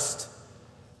Christ.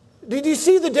 Did you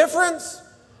see the difference?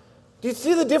 Do you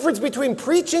see the difference between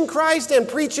preaching Christ and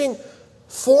preaching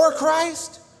for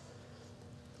Christ?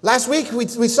 Last week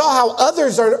we saw how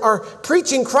others are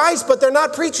preaching Christ, but they're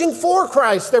not preaching for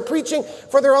Christ. They're preaching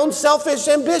for their own selfish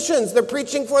ambitions. They're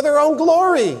preaching for their own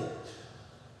glory.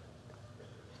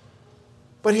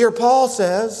 But here Paul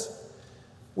says,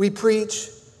 we preach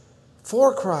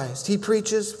for Christ. He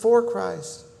preaches for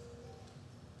Christ.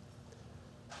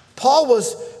 Paul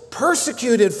was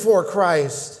persecuted for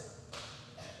Christ.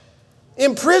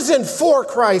 Imprisoned for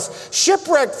Christ,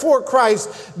 shipwrecked for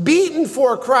Christ, beaten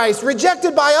for Christ,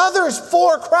 rejected by others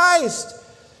for Christ.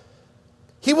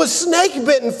 He was snake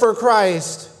bitten for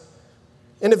Christ.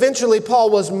 And eventually Paul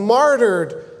was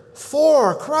martyred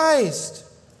for Christ.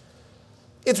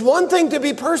 It's one thing to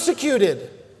be persecuted.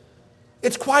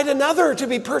 It's quite another to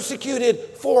be persecuted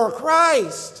for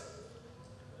Christ.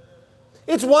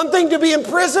 It's one thing to be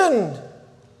imprisoned.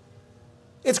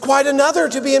 It's quite another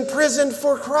to be imprisoned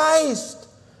for Christ.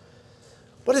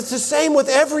 But it's the same with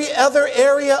every other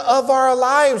area of our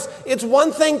lives. It's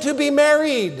one thing to be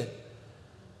married,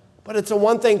 but it's a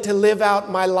one thing to live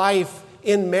out my life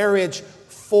in marriage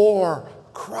for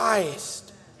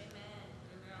Christ.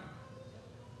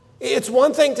 It's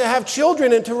one thing to have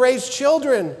children and to raise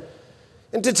children,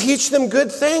 and to teach them good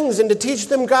things, and to teach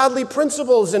them godly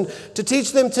principles, and to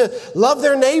teach them to love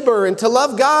their neighbor, and to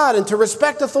love God, and to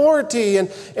respect authority, and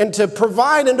to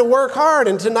provide and to work hard,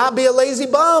 and to not be a lazy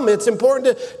bum. It's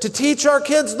important to teach our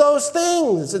kids those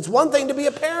things. It's one thing to be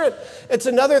a parent. It's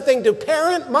another thing to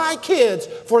parent my kids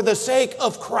for the sake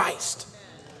of Christ.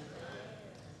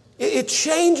 It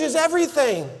changes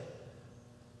everything.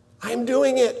 I'm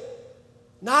doing it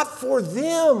not for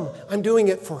them. I'm doing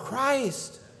it for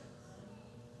Christ.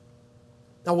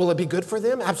 Now, will it be good for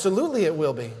them? Absolutely it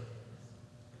will be.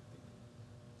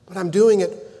 But I'm doing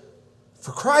it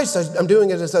for Christ. I'm doing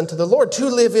it as unto the Lord. To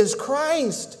live is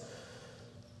Christ.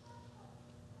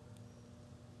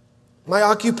 My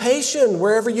occupation,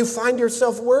 wherever you find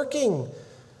yourself working.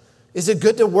 Is it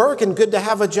good to work and good to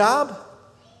have a job?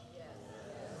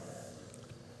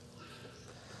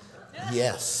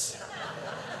 Yes.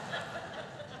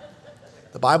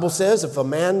 The Bible says if a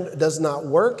man does not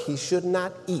work, he should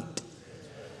not eat.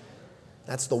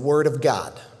 That's the word of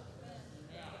God.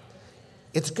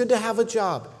 It's good to have a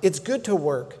job. It's good to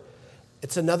work.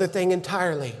 It's another thing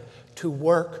entirely to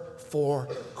work for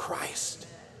Christ.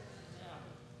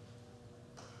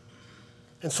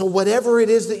 And so whatever it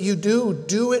is that you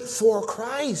do it for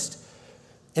Christ.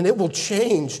 And it will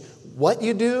change what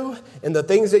you do and the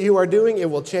things that you are doing. It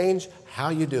will change how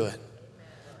you do it.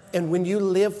 And when you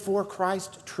live for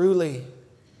Christ truly,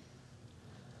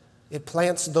 it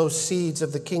plants those seeds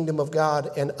of the kingdom of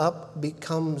God, and up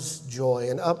becomes joy,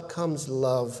 and up comes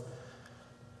love.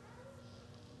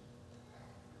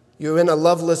 You're in a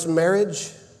loveless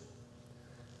marriage.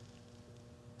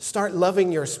 Start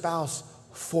loving your spouse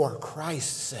for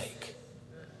Christ's sake.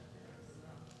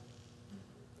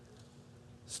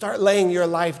 Start laying your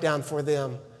life down for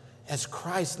them as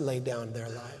Christ laid down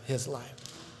his life.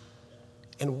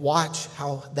 And watch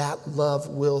how that love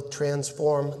will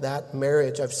transform that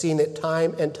marriage. I've seen it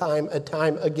time and time and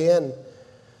time again.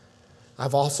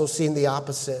 I've also seen the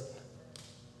opposite.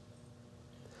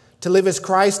 To live as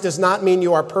Christ does not mean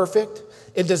you are perfect.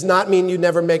 It does not mean you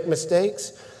never make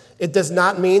mistakes. It does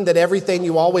not mean that everything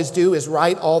you always do is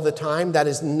right all the time. That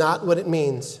is not what it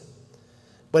means.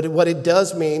 But what it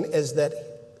does mean is that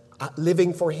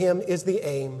living for Him is the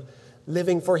aim.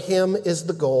 Living for Him is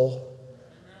the goal.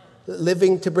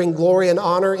 Living to bring glory and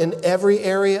honor in every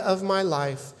area of my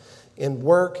life, in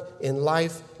work, in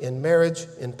life, in marriage,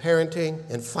 in parenting,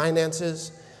 in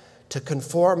finances, to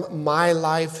conform my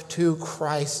life to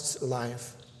Christ's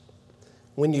life.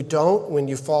 When you don't, when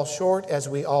you fall short, as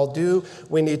we all do,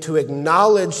 we need to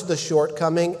acknowledge the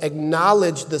shortcoming,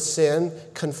 acknowledge the sin,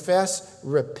 confess,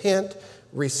 repent,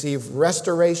 receive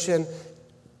restoration,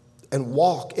 and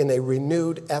walk in a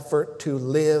renewed effort to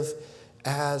live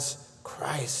as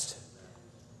Christ.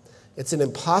 It's an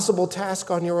impossible task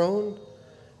on your own,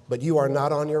 but you are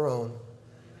not on your own.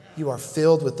 You are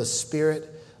filled with the Spirit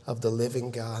of the living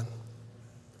God.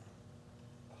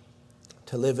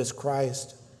 To live as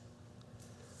Christ.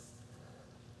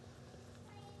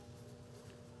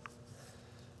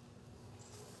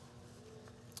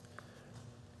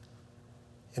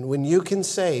 And when you can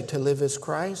say to live as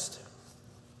Christ,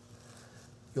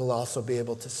 you'll also be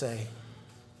able to say,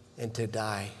 and to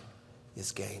die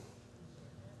is gain.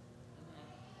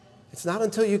 It's not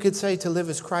until you could say to live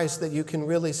as Christ that you can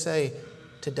really say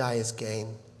to die is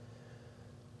gain.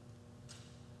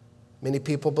 Many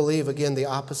people believe, again, the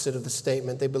opposite of the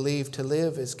statement. They believe to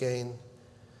live is gain.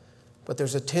 But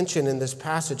there's a tension in this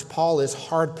passage. Paul is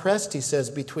hard-pressed, he says,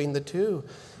 between the two.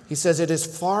 He says it is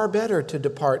far better to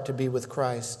depart to be with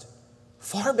Christ.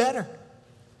 Far better.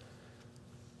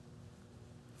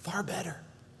 Far better.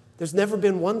 There's never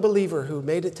been one believer who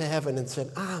made it to heaven and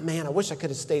said, man, I wish I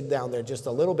could have stayed down there just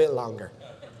a little bit longer.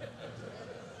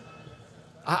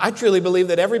 I truly believe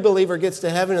that every believer gets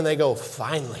to heaven and they go,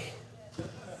 finally.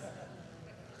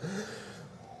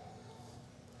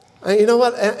 And you know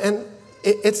what? And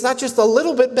it's not just a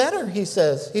little bit better, he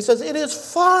says. He says it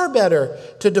is far better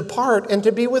to depart and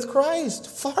to be with Christ.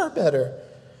 Far better.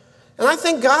 And I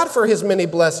thank God for His many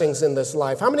blessings in this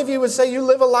life. How many of you would say you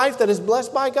live a life that is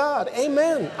blessed by God?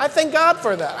 Amen. I thank God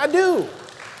for that. I do.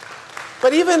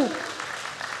 But even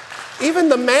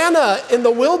the manna in the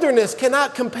wilderness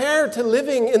cannot compare to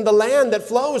living in the land that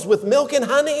flows with milk and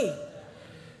honey.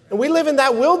 And we live in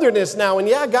that wilderness now. And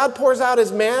yeah, God pours out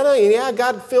His manna. And yeah,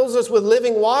 God fills us with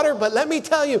living water. But let me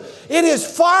tell you, it is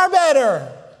far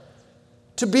better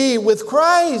to be with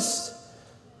Christ.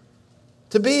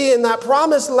 To be in that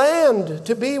promised land,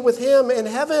 to be with Him in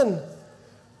heaven,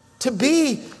 to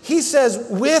be, he says,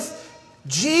 with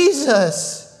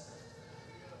Jesus.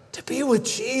 To be with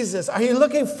Jesus. Are you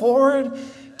looking forward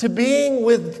to being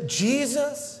with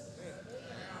Jesus?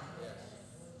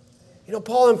 You know,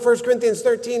 Paul in 1 Corinthians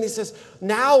 13, he says,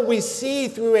 now we see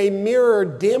through a mirror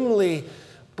dimly,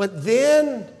 but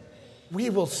then we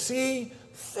will see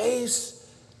face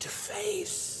to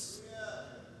face.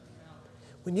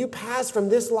 When you pass from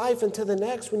this life into the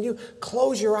next, when you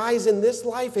close your eyes in this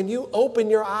life and you open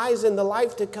your eyes in the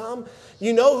life to come,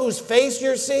 you know whose face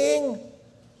you're seeing?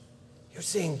 You're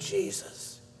seeing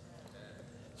Jesus.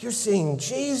 You're seeing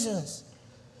Jesus.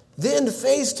 Then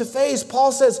face to face,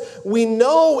 Paul says, we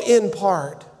know in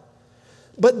part.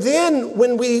 But then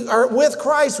when we are with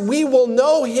Christ, we will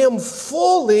know him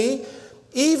fully,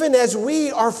 even as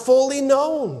we are fully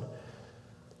known.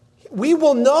 We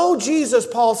will know Jesus,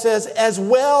 Paul says, as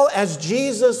well as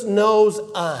Jesus knows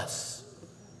us.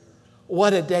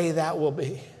 What a day that will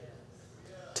be.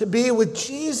 To be with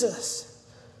Jesus.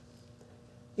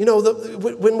 You know,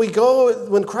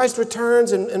 when Christ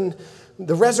returns and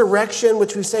the resurrection,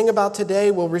 which we sang about today,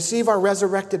 we'll receive our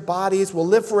resurrected bodies. We'll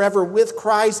live forever with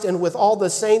Christ and with all the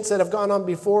saints that have gone on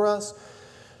before us.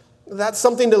 That's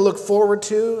something to look forward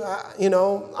to.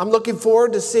 I'm looking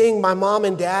forward to seeing my mom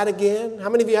and dad again. How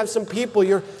many of you have some people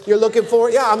you're looking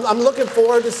forward? Yeah, I'm looking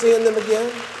forward to seeing them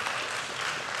again.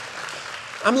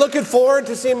 I'm looking forward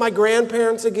to seeing my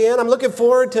grandparents again. I'm looking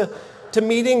forward to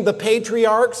meeting the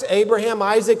patriarchs, Abraham,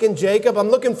 Isaac, and Jacob. I'm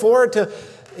looking forward to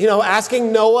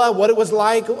asking Noah what it was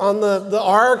like on the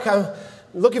ark. I'm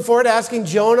looking forward to asking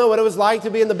Jonah what it was like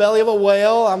to be in the belly of a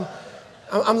whale.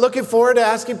 I'm looking forward to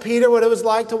asking Peter what it was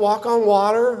like to walk on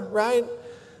water, right?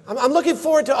 I'm looking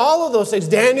forward to all of those things.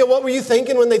 Daniel, what were you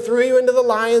thinking when they threw you into the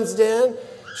lion's den?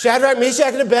 Shadrach,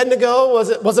 Meshach, and Abednego,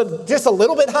 was it just a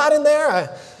little bit hot in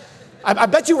there? I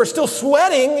bet you were still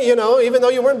sweating, even though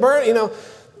you weren't burnt,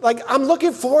 I'm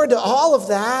looking forward to all of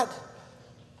that.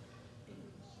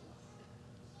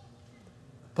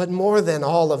 But more than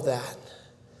all of that,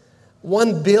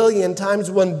 1 billion times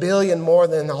 1 billion more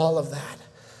than all of that,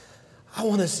 I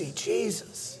want to see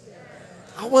Jesus.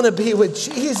 I want to be with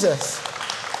Jesus.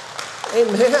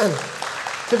 Amen.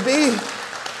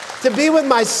 To be with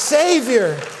my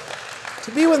Savior,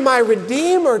 to be with my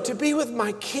Redeemer, to be with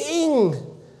my King.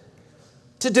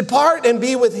 To depart and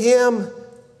be with him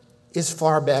is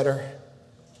far better.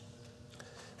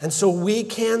 And so we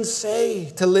can say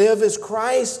to live is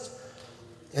Christ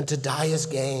and to die is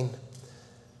gain.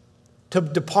 To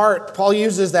depart, Paul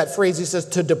uses that phrase, he says,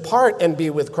 to depart and be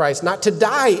with Christ, not to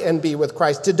die and be with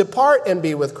Christ, to depart and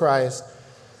be with Christ.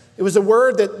 It was a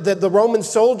word that the Roman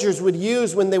soldiers would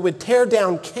use when they would tear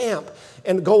down camp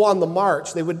and go on the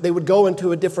march. They would go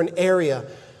into a different area.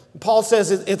 Paul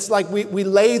says it's like we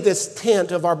lay this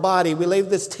tent of our body, we lay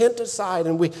this tent aside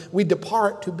and we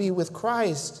depart to be with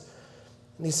Christ.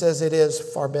 And he says it is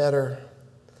far better.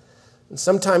 And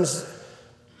sometimes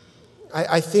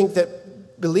I think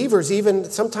that believers even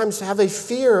sometimes have a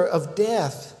fear of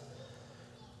death.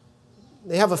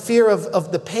 They have a fear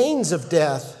of the pains of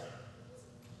death.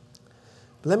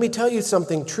 But let me tell you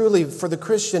something, truly, for the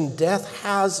Christian, death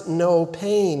has no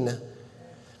pain.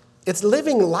 It's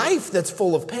living life that's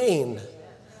full of pain.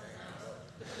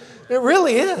 It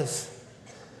really is.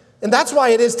 And that's why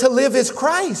it is to live is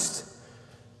Christ.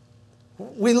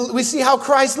 We see how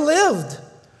Christ lived.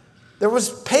 There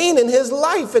was pain in his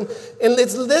life, and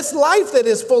it's this life that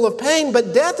is full of pain,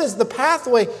 but death is the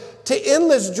pathway to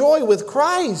endless joy with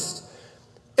Christ.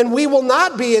 And we will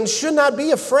not be and should not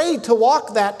be afraid to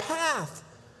walk that path.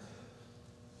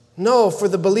 No, for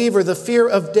the believer, the fear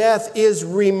of death is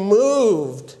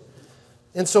removed.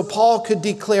 And so Paul could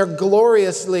declare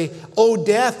gloriously, "O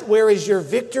death, where is your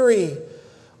victory?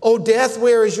 O death,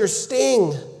 where is your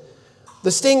sting?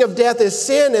 The sting of death is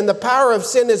sin, and the power of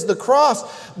sin is the cross.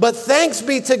 But thanks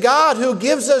be to God who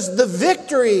gives us the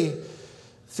victory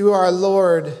through our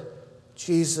Lord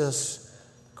Jesus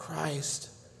Christ."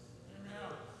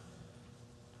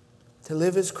 To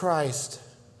live is Christ,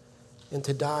 and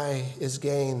to die is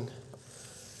gain.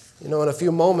 In a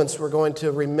few moments, we're going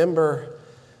to remember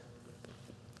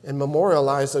and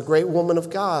memorialize a great woman of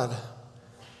God.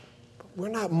 But we're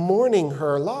not mourning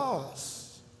her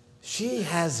loss. She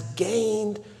has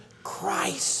gained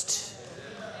Christ.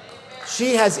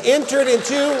 She has entered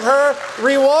into her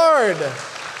reward.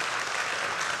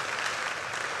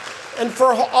 And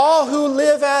for all who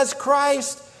live as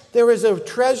Christ, there is a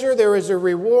treasure, there is a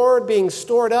reward being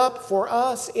stored up for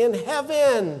us in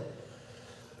heaven.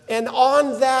 And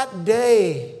on that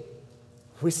day,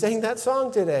 we sang that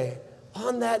song today,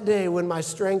 on that day when my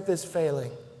strength is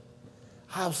failing,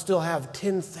 I'll still have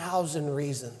 10,000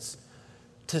 reasons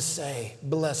to say,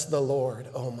 "Bless the Lord,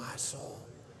 O my soul."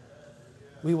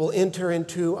 We will enter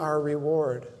into our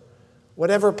reward.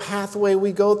 Whatever pathway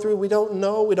we go through, we don't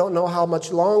know. We don't know how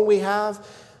much long we have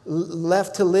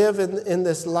left to live in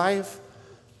this life.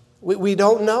 We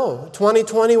don't know.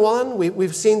 2021,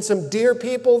 we've seen some dear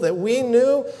people that we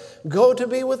knew go to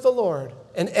be with the Lord.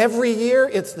 And every year,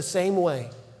 it's the same way.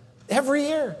 Every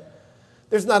year.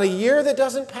 There's not a year that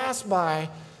doesn't pass by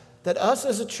that us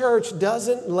as a church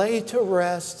doesn't lay to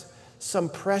rest some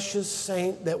precious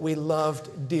saint that we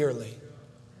loved dearly.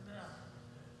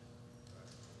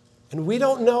 And we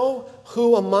don't know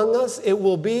who among us it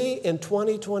will be in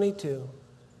 2022.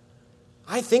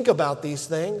 I think about these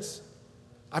things.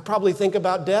 I probably think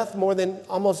about death more than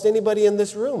almost anybody in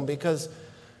this room because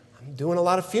I'm doing a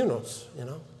lot of funerals,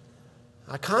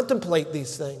 I contemplate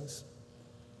these things.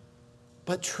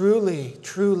 But truly,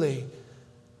 truly,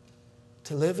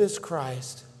 to live is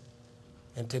Christ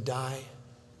and to die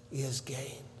is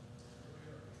gain.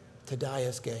 To die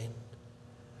is gain.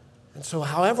 And so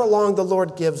however long the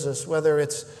Lord gives us, whether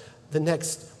it's the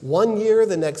next 1 year,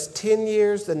 the next 10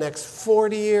 years, the next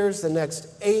 40 years, the next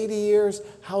 80 years,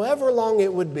 however long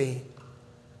it would be,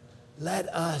 let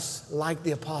us, like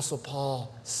the Apostle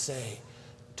Paul, say,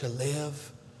 to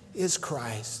live is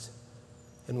Christ.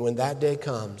 And when that day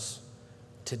comes,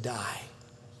 to die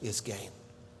is gain.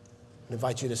 I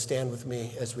invite you to stand with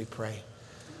me as we pray.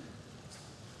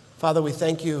 Father, we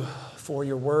thank you for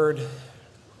your word.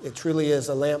 It truly is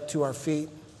a lamp to our feet,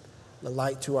 a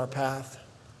light to our path.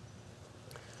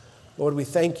 Lord, we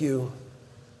thank you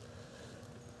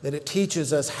that it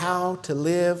teaches us how to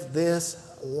live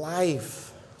this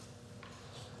life.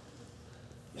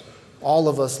 All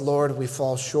of us, Lord, we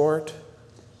fall short.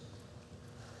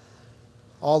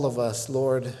 All of us,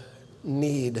 Lord,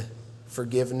 need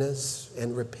forgiveness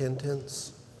and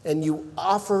repentance, and you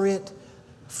offer it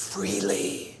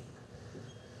freely.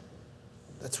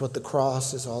 That's what the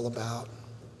cross is all about.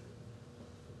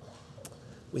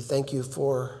 We thank you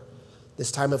for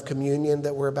this time of communion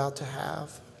that we're about to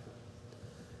have.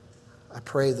 I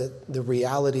pray that the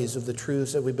realities of the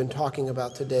truths that we've been talking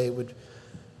about today would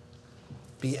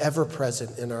be ever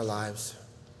present in our lives.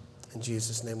 In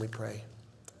Jesus' name we pray.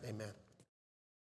 Amen.